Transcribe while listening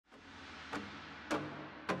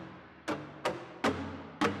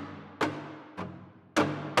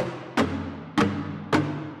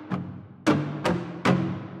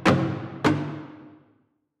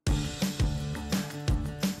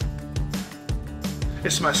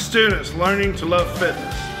It's my students learning to love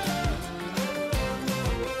fitness.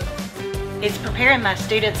 It's preparing my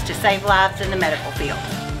students to save lives in the medical field.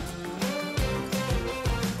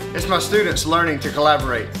 It's my students learning to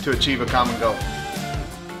collaborate to achieve a common goal.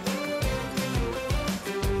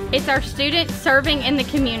 It's our students serving in the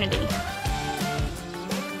community.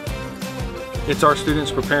 It's our students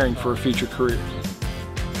preparing for a future career.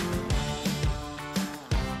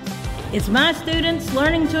 It's my students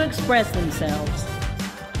learning to express themselves.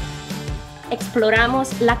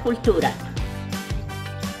 Exploramos la cultura.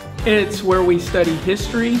 It's where we study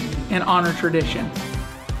history and honor tradition.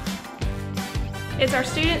 It's our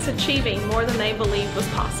students achieving more than they believed was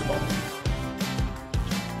possible.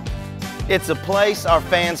 It's a place our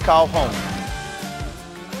fans call home.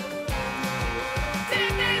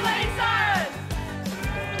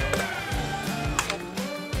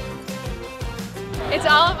 It's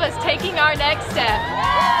all of us taking our next step.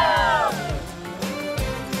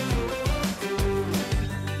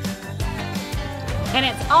 And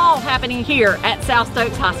it's all happening here at South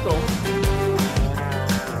Stokes High School.